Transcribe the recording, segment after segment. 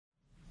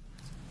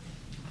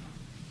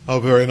How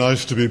very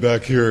nice to be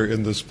back here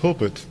in this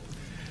pulpit.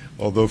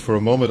 Although for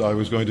a moment I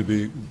was going to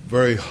be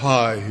very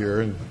high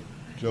here, and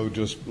Joe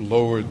just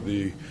lowered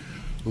the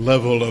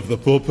level of the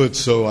pulpit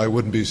so I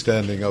wouldn't be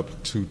standing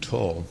up too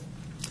tall.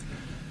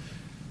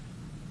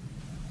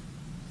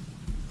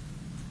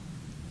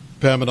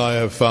 Pam and I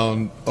have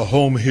found a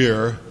home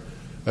here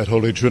at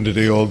Holy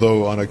Trinity,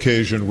 although on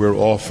occasion we're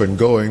off and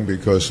going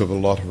because of a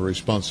lot of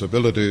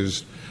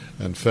responsibilities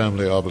and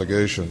family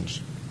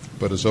obligations.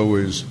 But it's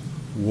always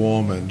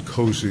warm and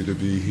cozy to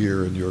be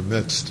here in your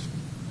midst.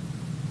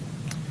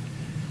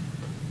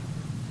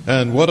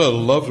 And what a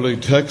lovely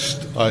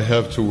text I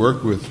have to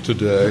work with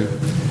today.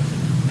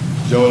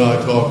 Joe and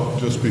I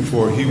talked just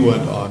before he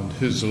went on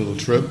his little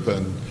trip,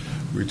 and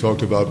we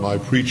talked about my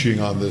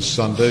preaching on this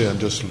Sunday and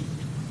just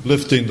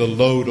lifting the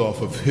load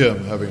off of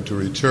him having to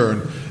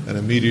return and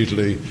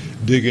immediately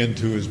dig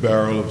into his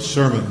barrel of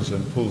sermons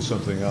and pull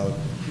something out.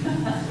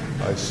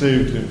 I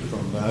saved him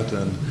from that,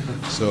 and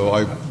so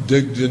I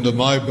digged into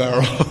my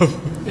barrel.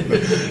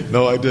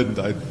 No, I didn't.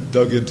 I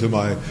dug into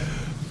my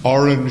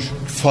orange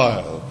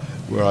file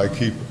where I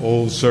keep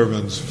old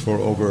sermons for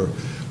over,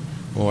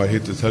 I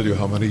hate to tell you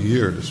how many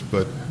years,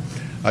 but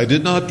I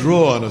did not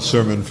draw on a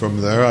sermon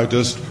from there. I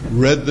just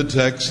read the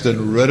text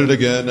and read it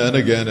again and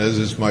again, as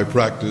is my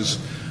practice.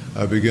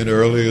 I begin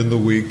early in the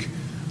week,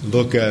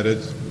 look at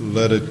it,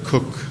 let it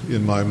cook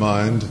in my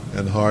mind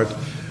and heart,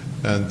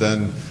 and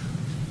then,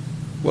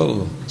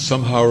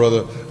 somehow or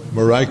other,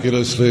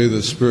 miraculously,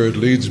 the Spirit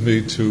leads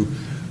me to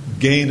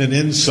gain an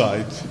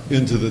insight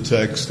into the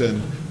text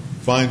and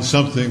find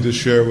something to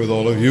share with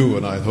all of you,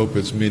 and I hope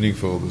it's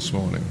meaningful this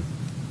morning.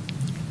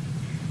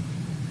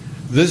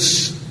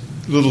 This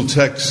little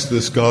text,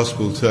 this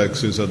gospel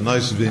text, is a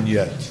nice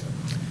vignette.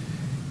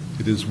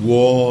 It is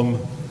warm,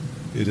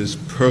 it is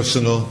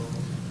personal,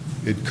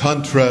 it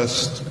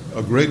contrasts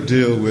a great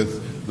deal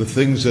with the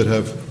things that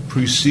have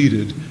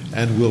preceded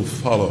and will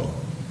follow.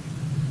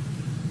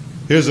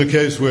 Here's a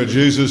case where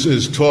Jesus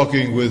is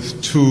talking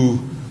with two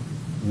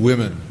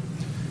women,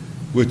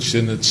 which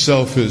in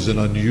itself is an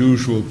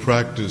unusual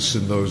practice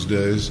in those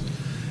days.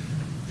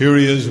 Here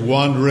he is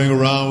wandering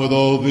around with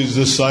all these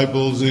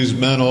disciples, these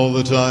men all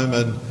the time,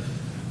 and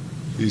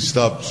he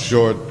stopped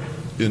short,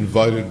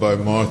 invited by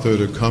Martha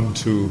to come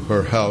to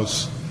her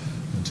house,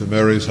 to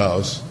Mary's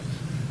house,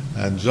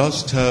 and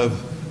just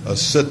have a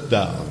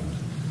sit-down,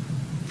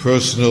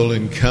 personal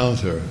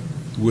encounter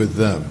with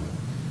them.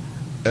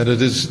 And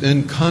it is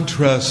in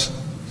contrast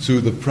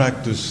to the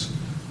practice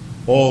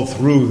all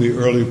through the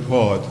early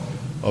part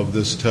of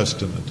this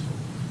testament.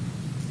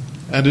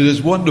 And it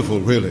is wonderful,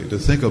 really, to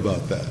think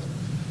about that.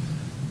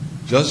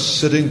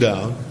 Just sitting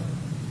down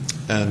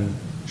and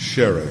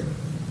sharing.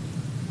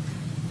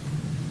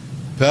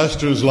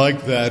 Pastors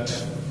like that,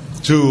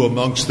 too,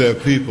 amongst their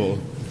people.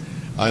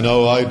 I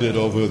know I did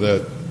over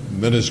that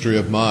ministry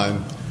of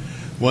mine.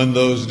 When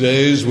those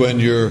days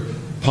when you're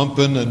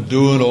pumping and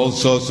doing all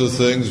sorts of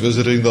things,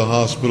 visiting the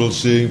hospital,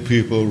 seeing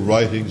people,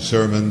 writing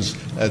sermons,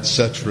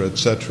 etc.,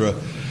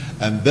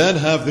 and then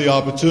have the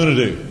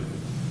opportunity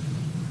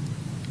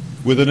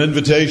with an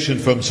invitation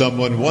from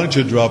someone, why don't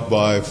you drop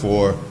by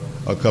for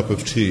a cup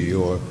of tea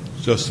or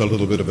just a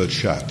little bit of a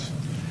chat?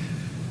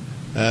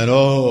 And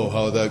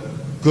how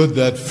good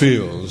that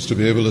feels to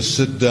be able to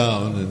sit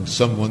down in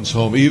someone's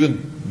home,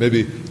 even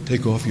maybe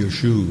take off your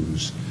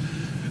shoes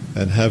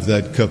and have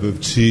that cup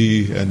of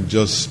tea and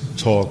just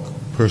talk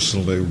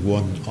personally,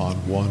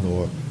 one-on-one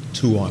or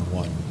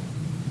two-on-one.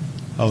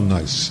 How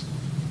nice.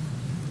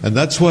 And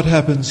that's what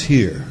happens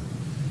here.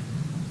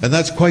 And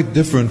that's quite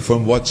different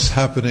from what's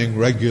happening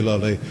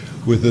regularly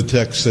with the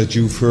text that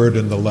you've heard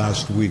in the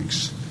last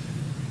weeks.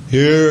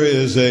 Here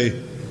is a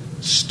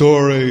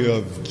story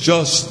of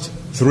just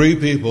three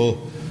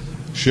people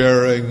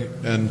sharing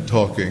and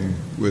talking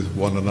with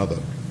one another.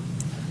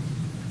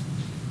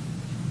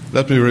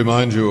 Let me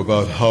remind you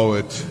about how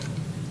it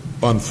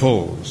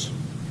unfolds.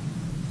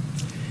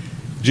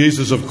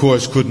 Jesus, of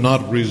course, could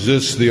not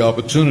resist the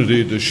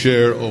opportunity to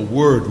share a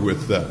word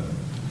with them.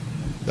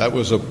 That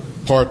was a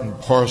part and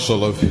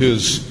parcel of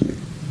his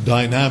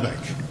dynamic.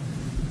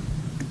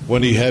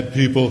 When he had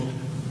people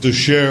to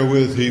share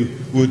with, he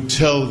would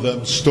tell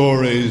them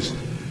stories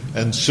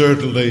and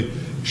certainly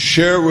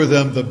share with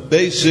them the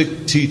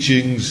basic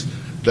teachings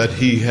that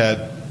he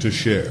had to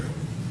share.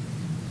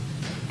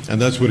 And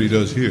that's what he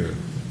does here.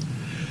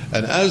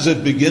 And as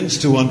it begins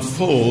to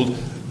unfold,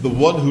 the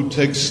one who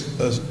takes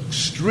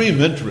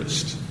extreme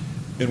interest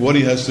in what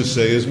he has to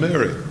say is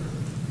Mary.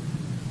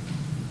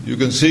 You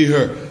can see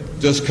her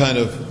just kind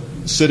of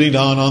sitting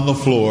down on the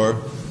floor,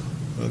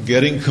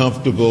 getting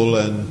comfortable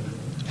and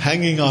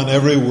hanging on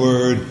every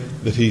word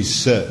that he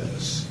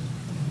says.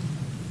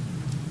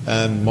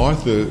 And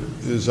Martha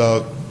is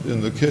out in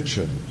the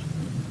kitchen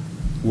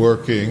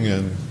working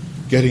and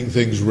getting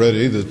things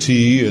ready, the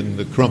tea and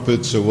the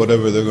crumpets or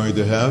whatever they're going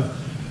to have.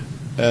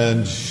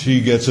 And she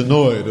gets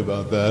annoyed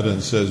about that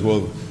and says,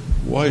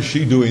 why is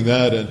she doing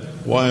that and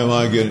why am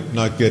I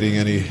not getting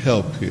any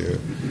help here?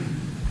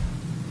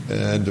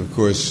 And of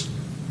course,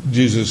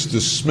 Jesus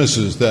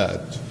dismisses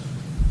that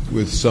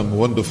with some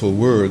wonderful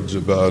words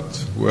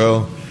about,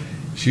 well,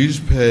 she's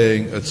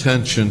paying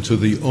attention to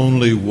the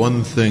only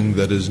one thing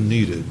that is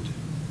needed.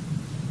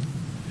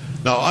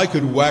 Now, I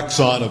could wax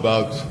on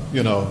about,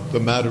 the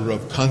matter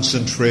of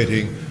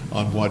concentrating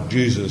on what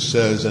Jesus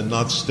says and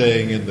not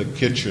staying in the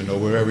kitchen or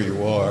wherever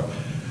you are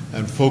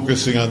and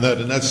focusing on that.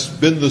 And that's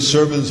been the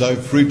sermons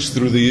I've preached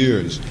through the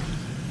years.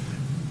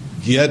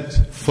 Get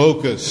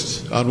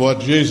focused on what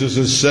Jesus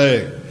is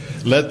saying.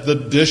 Let the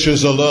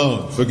dishes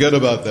alone. Forget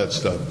about that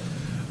stuff.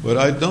 But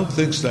I don't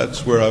think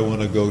that's where I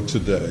want to go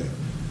today.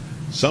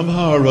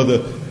 Somehow or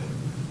other,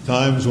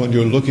 times when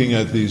you're looking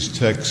at these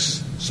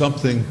texts,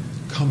 something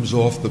comes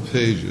off the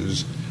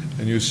pages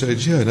and you say,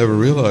 gee, I never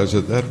realized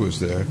that was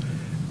there.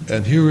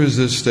 And here is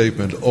this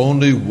statement: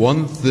 only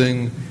one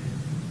thing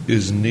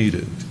is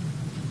needed.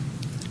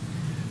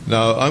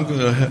 Now,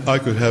 I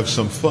could have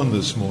some fun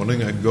this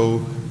morning and go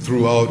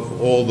throughout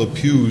all the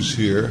pews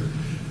here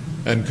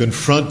and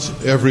confront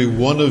every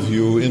one of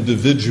you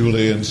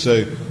individually and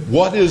say,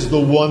 what is the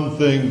one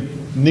thing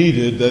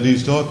needed that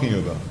he's talking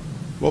about?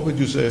 What would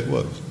you say it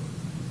was?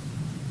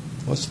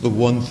 What's the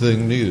one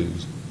thing needed?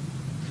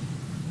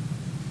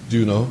 Do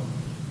you know?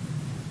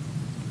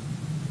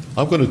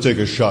 I'm going to take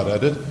a shot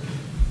at it.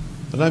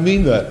 And I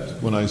mean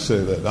that when I say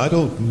that. I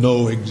don't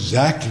know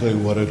exactly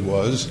what it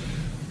was,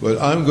 but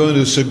I'm going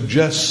to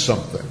suggest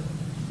something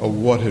of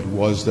what it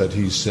was that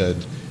he said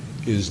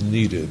is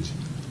needed.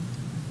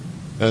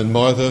 And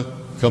Martha,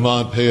 come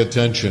on, pay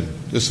attention.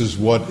 This is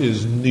what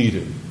is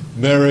needed.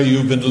 Mary,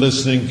 you've been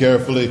listening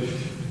carefully.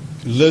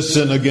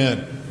 Listen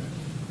again.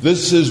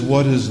 This is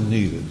what is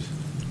needed.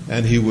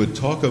 And he would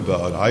talk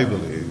about, I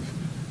believe,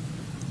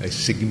 a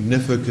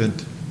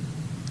significant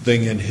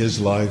thing in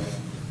his life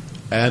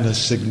and a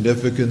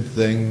significant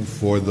thing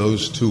for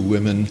those two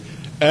women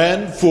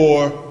and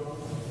for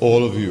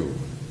all of you.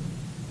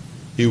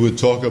 He would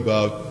talk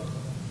about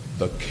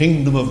the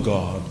kingdom of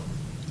God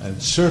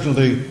and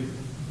certainly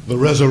the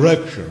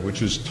resurrection,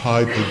 which is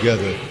tied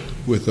together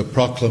with the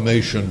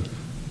proclamation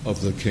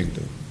of the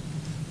kingdom.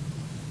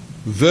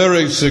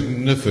 Very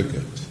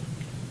significant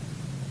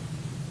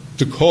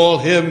to call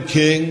him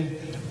king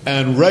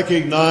and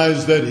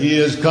recognize that he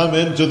has come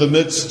into the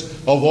midst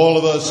of all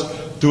of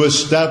us to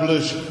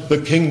establish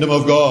the kingdom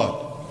of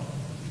God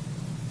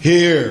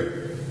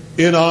here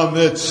in our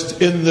midst,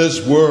 in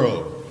this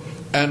world,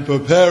 and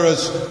prepare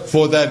us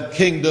for that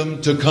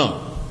kingdom to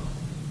come.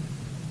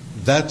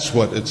 That's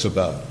what it's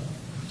about.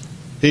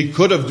 He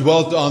could have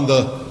dwelt on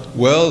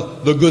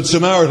the Good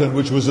Samaritan,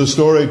 which was a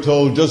story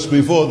told just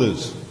before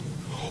this,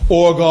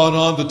 or gone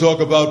on to talk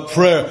about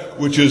prayer,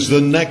 which is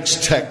the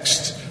next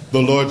text,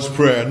 the Lord's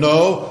Prayer.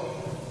 No,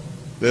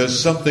 there's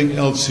something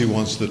else he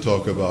wants to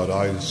talk about,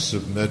 I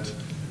submit,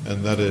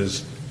 and that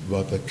is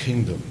about the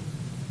kingdom.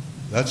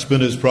 That's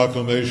been his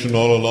proclamation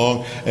all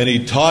along, and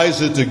he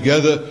ties it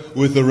together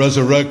with the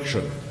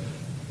resurrection.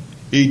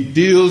 He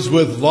deals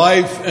with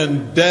life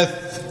and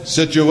death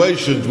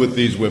situations with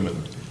these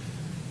women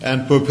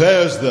and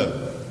prepares them.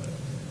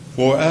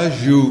 For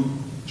as you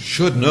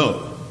should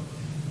know,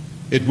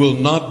 it will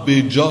not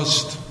be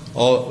just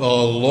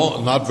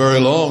not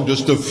very long,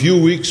 just a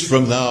few weeks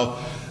from now,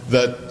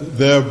 that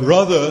their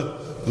brother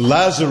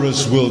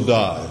Lazarus will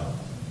die.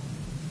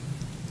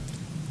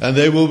 And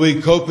they will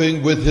be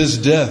coping with his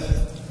death.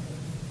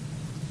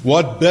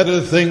 What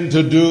better thing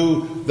to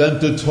do than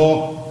to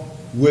talk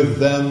with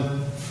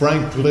them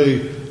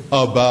frankly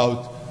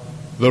about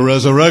the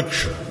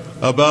resurrection,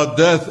 about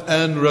death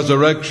and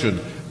resurrection,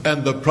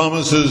 and the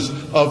promises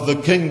of the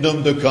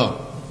kingdom to come.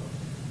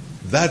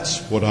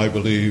 That's what I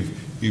believe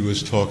he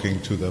was talking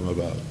to them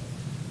about.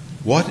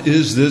 What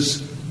is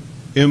this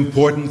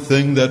important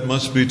thing that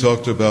must be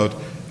talked about?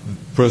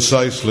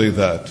 Precisely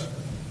that.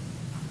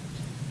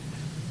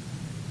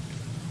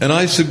 And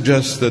I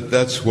suggest that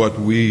that's what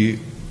we,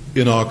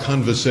 in our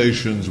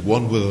conversations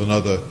one with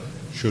another,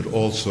 should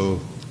also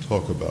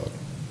talk about.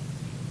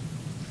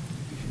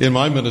 In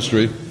my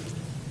ministry,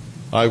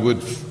 I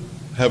would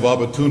have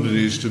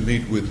opportunities to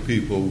meet with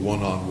people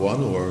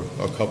one-on-one, or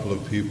a couple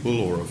of people,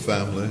 or a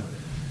family.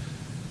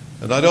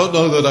 And I don't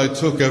know that I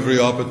took every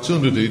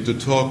opportunity to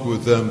talk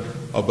with them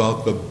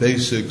about the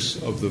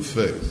basics of the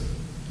faith.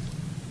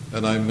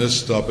 And I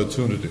missed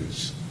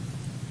opportunities.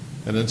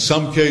 And in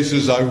some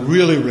cases, I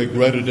really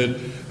regretted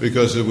it,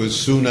 because it was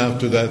soon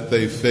after that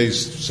they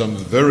faced some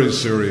very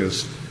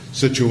serious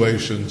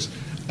situations,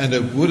 and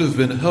it would have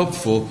been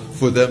helpful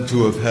for them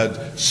to have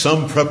had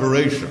some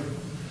preparation,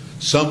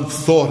 some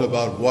thought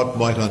about what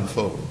might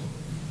unfold.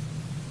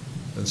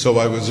 And so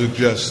I would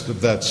suggest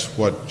that that's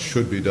what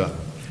should be done.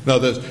 Now,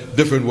 there's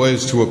different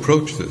ways to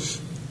approach this.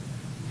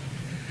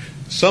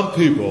 Some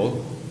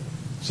people,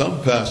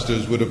 some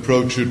pastors would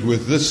approach it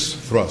with this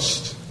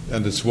thrust,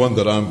 and it's one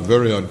that I'm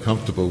very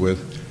uncomfortable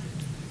with.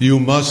 You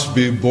must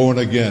be born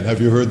again.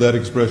 Have you heard that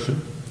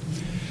expression?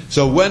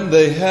 So when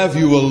they have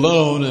you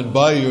alone and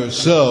by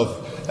yourself,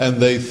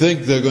 and they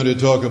think they're going to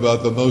talk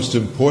about the most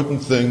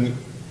important thing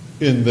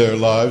in their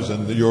lives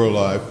and your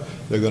life,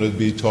 they're going to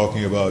be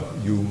talking about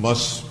you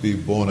must be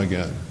born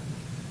again.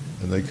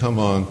 And they come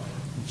on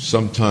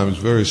sometimes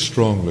very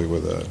strongly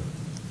with that.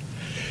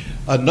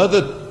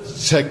 Another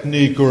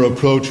technique or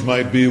approach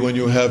might be when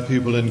you have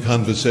people in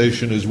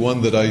conversation is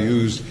one that I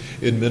used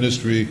in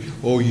ministry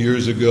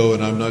years ago,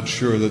 and I'm not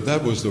sure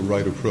that was the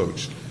right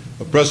approach.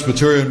 A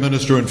Presbyterian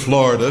minister in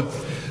Florida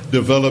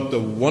developed a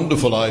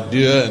wonderful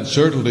idea and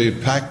certainly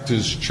packed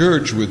his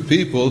church with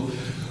people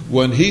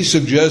when he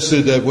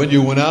suggested that when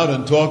you went out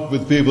and talked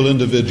with people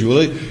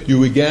individually,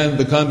 you began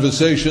the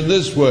conversation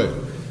this way: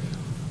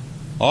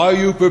 are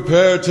you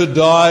prepared to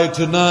die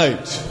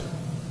tonight?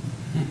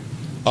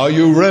 Are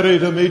you ready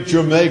to meet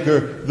your Maker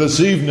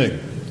this evening?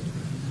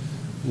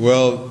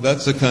 Well,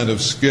 that's a kind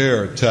of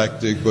scare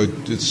tactic, but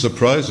it's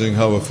surprising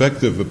how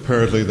effective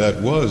apparently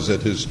that was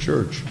at his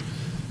church.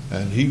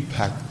 And he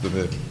packed them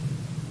in.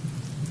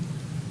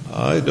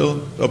 I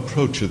don't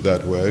approach it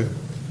that way.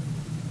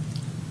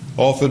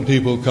 Often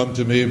people come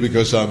to me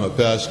because I'm a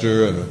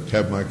pastor and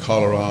have my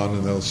collar on,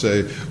 and they'll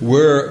say,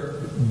 where's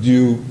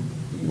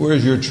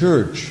your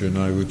church? And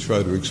I would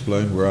try to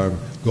explain where I'm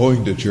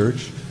going to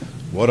church,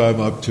 what I'm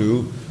up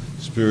to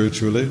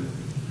spiritually.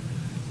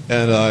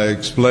 And I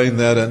explain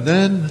that, and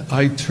then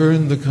I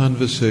turn the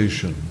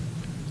conversation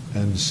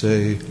and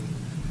say,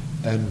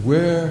 and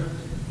where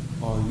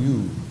are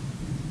you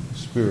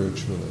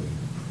spiritually?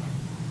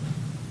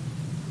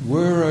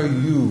 Where are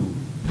you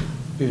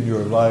in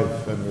your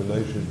life and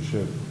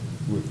relationship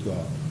with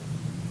God?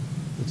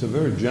 It's a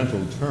very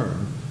gentle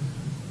turn,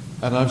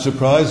 and I'm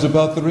surprised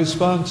about the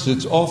response.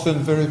 It's often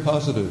very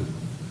positive.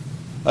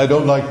 I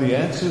don't like the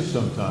answers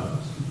sometimes.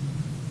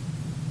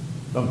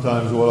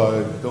 Sometimes, well,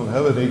 I don't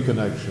have any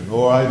connection,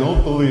 or I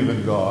don't believe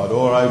in God,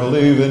 or I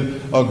believe in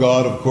a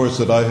God, of course,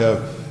 that I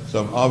have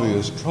some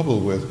obvious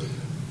trouble with.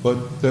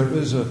 But there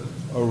is a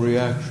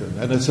reaction,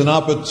 and it's an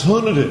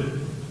opportunity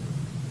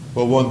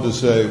for one to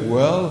say,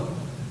 well,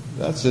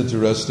 that's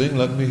interesting,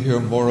 let me hear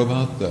more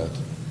about that.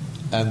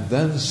 And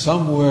then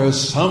somewhere,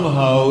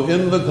 somehow,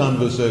 in the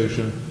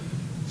conversation,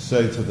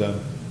 say to them,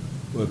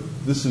 but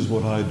this is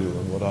what I do,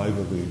 and what I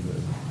believe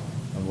in,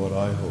 and what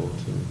I hold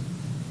to.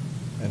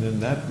 And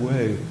in that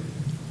way,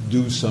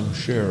 do some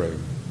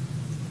sharing.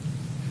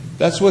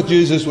 That's what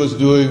Jesus was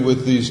doing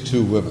with these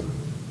two women.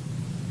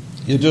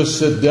 You just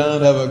sit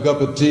down, have a cup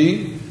of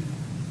tea,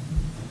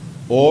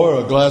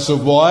 or a glass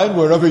of wine,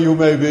 wherever you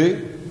may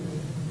be,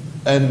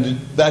 and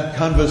that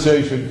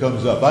conversation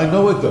comes up. I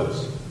know it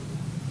does.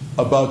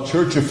 About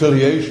church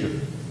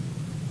affiliation.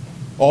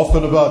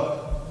 Often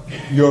about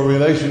your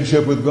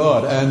relationship with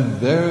God. And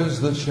there's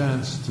the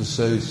chance to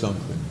say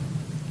something.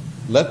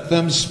 Let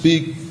them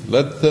speak,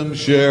 let them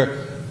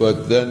share,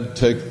 but then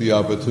take the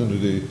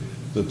opportunity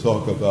to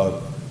talk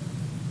about,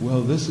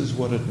 well, this is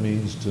what it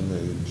means to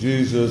me.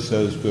 Jesus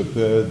has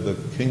prepared the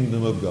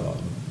kingdom of God.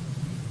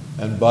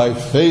 And by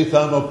faith,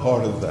 I'm a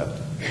part of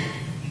that.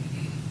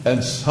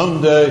 And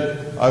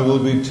someday I will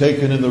be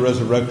taken in the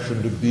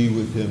resurrection to be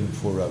with Him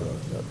forever.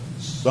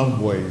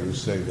 Some way you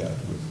say that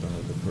with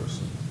another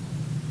person.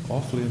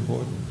 Awfully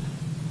important.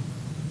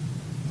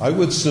 I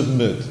would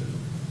submit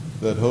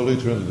that Holy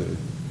Trinity,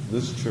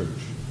 this church,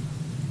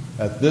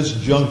 at this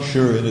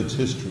juncture in its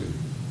history,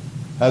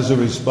 has a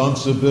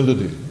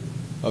responsibility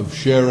of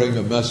sharing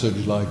a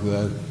message like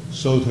that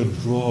so to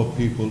draw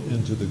people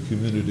into the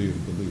community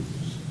of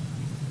believers.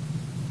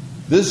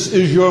 This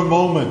is your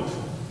moment.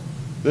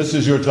 This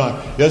is your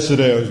time.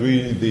 Yesterday I was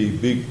reading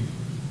the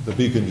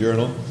Beacon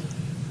Journal,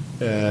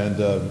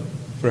 and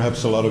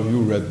perhaps a lot of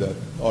you read that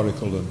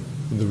article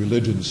in the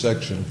religion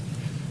section.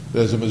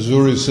 There's a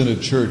Missouri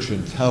Synod Church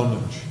in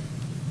Talmadge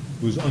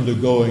who's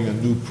undergoing a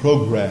new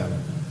program.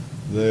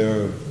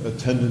 Their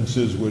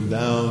attendances were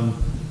down,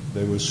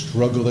 they were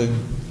struggling,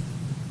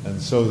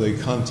 and so they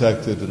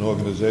contacted an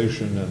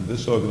organization, and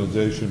this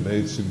organization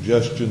made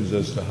suggestions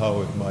as to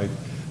how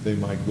they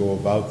might go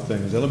about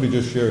things. And let me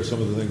just share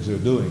some of the things they're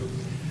doing.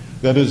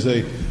 That is,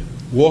 they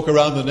walk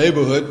around the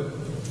neighborhood,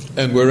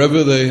 and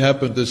wherever they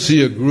happen to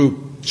see a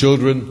group,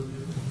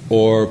 children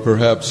or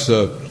perhaps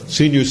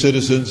senior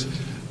citizens,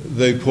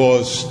 they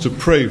pause to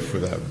pray for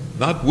them.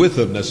 Not with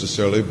them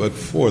necessarily, but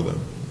for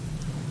them.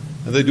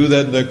 And they do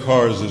that in their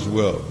cars as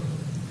well.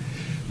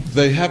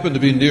 They happen to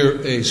be near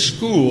a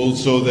school,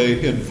 so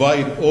they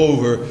invite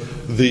over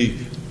the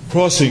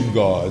crossing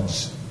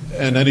guards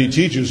and any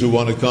teachers who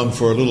want to come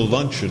for a little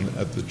luncheon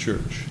at the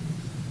church.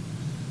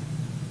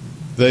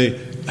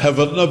 They have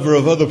a number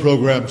of other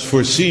programs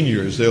for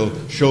seniors.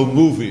 They'll show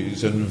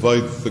movies and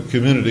invite the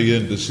community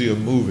in to see a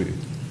movie.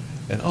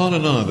 And on.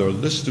 There are a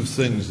list of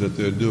things that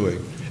they're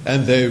doing.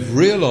 And they've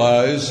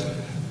realized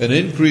an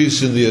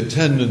increase in the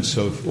attendance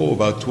of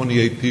about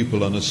 28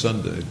 people on a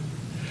Sunday.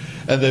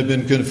 And they've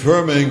been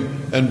confirming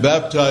and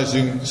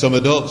baptizing some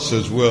adults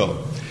as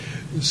well.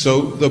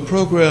 So the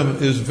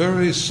program is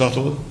very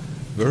subtle,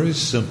 very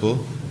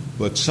simple,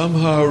 but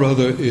somehow or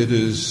other it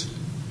is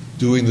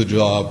doing the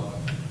job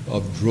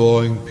of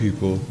drawing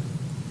people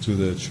to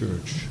their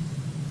church.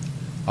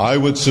 I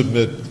would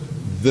submit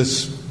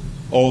this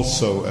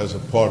also as a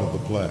part of the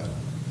plan.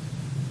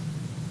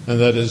 And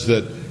that is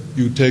that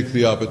you take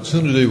the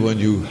opportunity when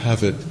you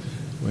have it,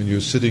 when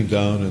you're sitting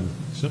down and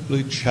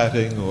simply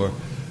chatting or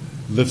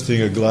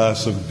lifting a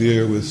glass of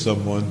beer with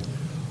someone,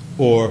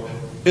 or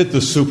at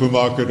the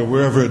supermarket or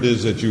wherever it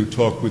is that you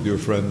talk with your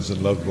friends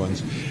and loved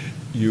ones,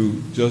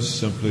 you just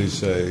simply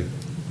say,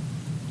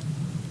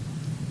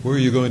 where are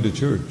you going to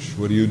church?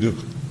 What do you do?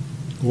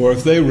 Or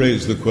if they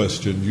raise the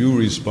question, you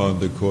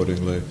respond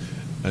accordingly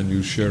and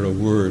you share a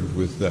word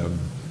with them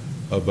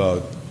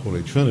about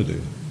Holy Trinity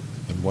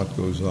and what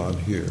goes on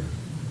here.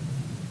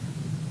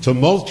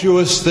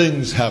 Tumultuous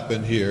things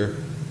happen here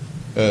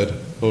at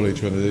Holy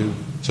Trinity.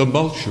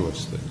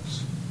 Tumultuous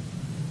things.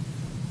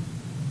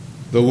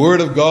 The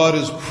Word of God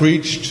is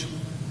preached.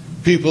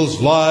 People's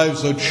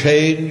lives are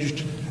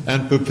changed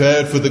and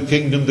prepared for the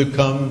kingdom to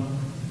come.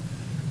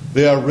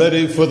 They are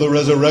ready for the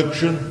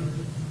resurrection.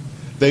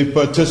 They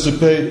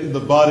participate in the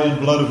body and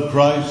blood of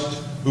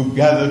Christ, who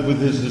gathered with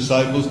his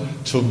disciples.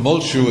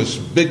 Tumultuous,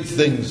 big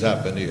things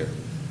happen here.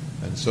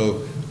 And so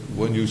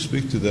when you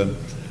speak to them,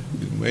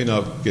 you may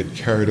not get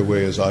carried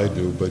away as I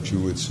do, but you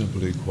would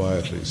simply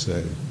quietly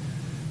say,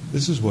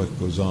 this is what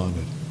goes on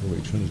at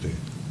Holy Trinity.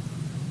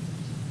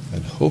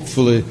 And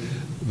hopefully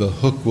the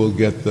hook will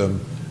get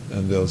them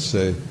and they'll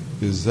say,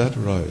 is that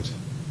right?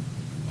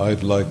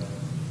 I'd like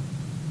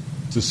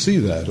to see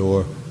that,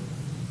 or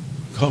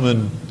come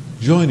and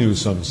join you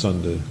some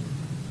Sunday.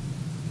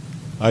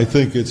 I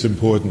think it's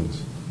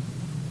important.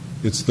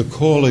 It's the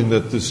calling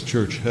that this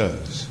church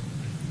has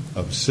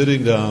of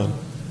sitting down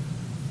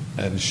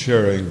and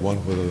sharing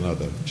one with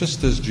another,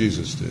 just as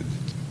Jesus did,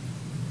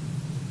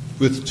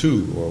 with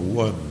two or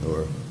one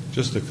or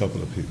just a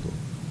couple of people.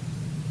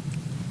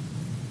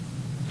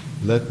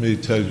 Let me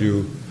tell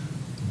you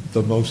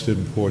the most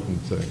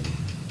important thing,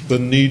 the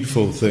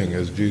needful thing,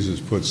 as Jesus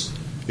puts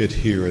it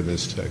here in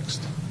this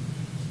text.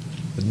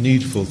 The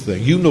needful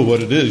thing. You know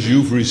what it is.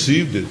 You've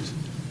received it.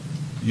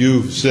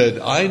 You've said,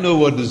 I know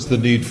what is the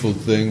needful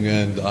thing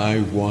and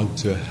I want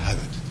to have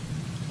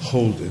it.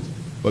 Hold it.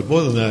 But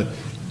more than that,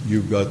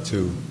 you've got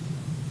to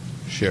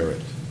share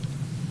it.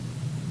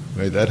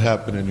 May that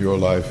happen in your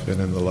life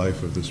and in the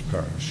life of this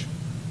parish.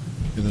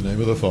 In the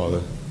name of the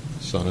Father,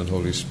 Son, and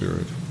Holy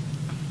Spirit.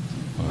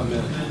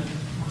 Amen.